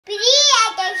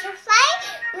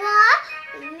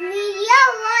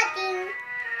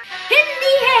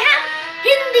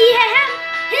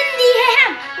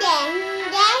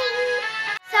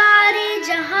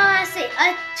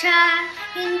अच्छा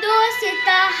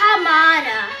हिंदोस्तां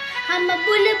हमारा, हम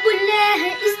बुलबुल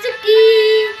हैं इसकी,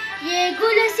 ये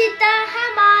गुलसिता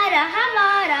हमारा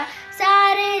हमारा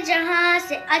सारे जहां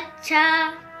से अच्छा।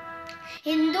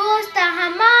 हिंदोस्तां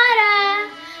हमारा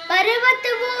पर्वत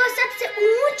वो सबसे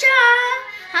ऊंचा,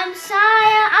 हम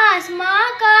साया आसमां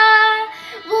का,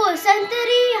 वो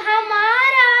संतरी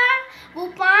हमारा, वो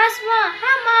पासवां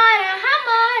हमारा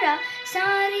हमारा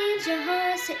सारे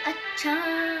जहां से अच्छा।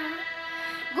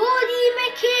 गोदी में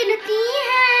खेलती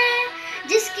है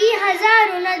जिसकी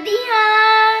हजारों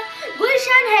नदियां,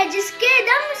 गुलशन है जिसके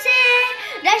दम से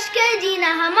रश के जीना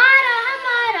हमारा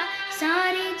हमारा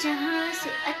सारे जहां से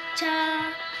अच्छा।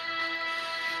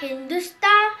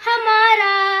 हिंदुस्तान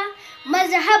हमारा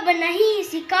मजहब नहीं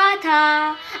सिखा था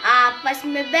आपस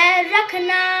में बैर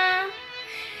रखना,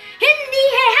 हिंदी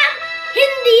है हम,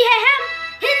 हिंदी है हम,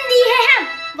 हिंदी है हम,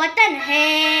 वतन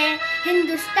है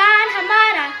हिंदुस्तान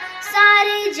हमारा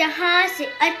सारे जहां से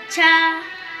अच्छा।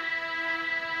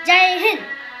 जय हिंद।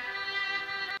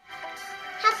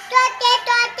 हम छोटे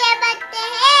छोटे बच्चे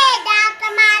हैं, दांत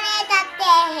मारे जाते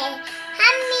हैं,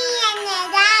 हम मियाँ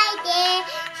जाते,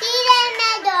 सिरे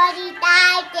में डोरी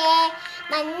डालते,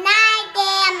 मनाते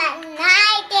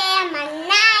मनाते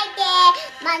मनाते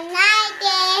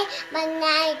मनाते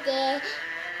मनाते,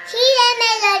 सिरे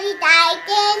में डोरी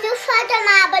डालते, नुफत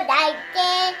माँ बधाते,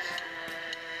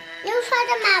 नुफत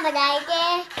माँ बधाते।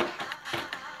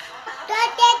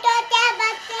 छोटे छोटे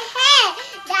बच्चे हैं,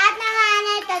 दांत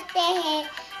मारे जाते हैं,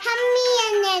 हम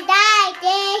मियाँ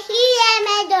जाते, सिरे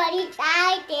में डोरी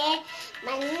डालते,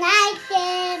 मनाते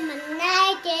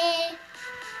मनाते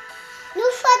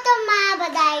नुफत माँ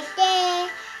बधाते,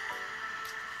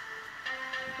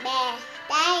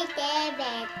 बैठाते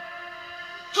बैठ।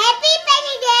 Happy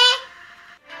birthday.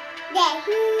 जय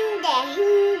हिंद जय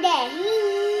हिंद जय हिंद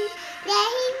जय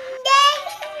हिंद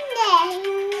जय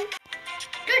Hind.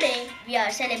 Today we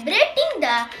are celebrating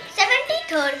the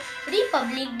 73rd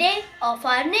Republic Day of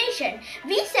our nation.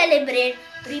 We celebrate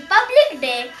Republic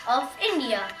Day of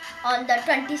India on the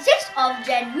 26th of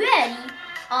January.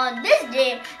 On this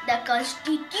day, the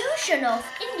Constitution of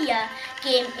India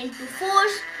came into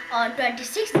force on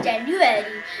 26th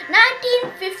January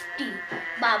 1950.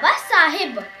 Baba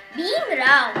Sahib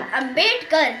Bhimrao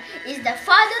Ambedkar is the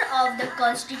father of the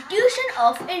Constitution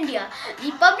of India.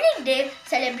 Republic Day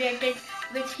celebrated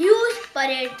with huge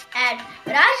parade at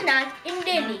Rajnath in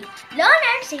Delhi. Learn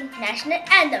and sing national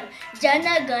anthem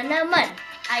Jana Gana Man.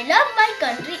 I love my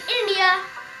country India.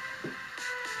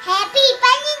 Happy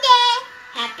Republic Day.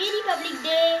 Happy Republic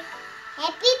Day.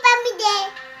 Happy Republic Day.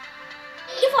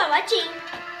 Thank you for watching.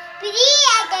 Please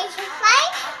identify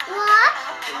more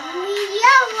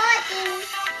video.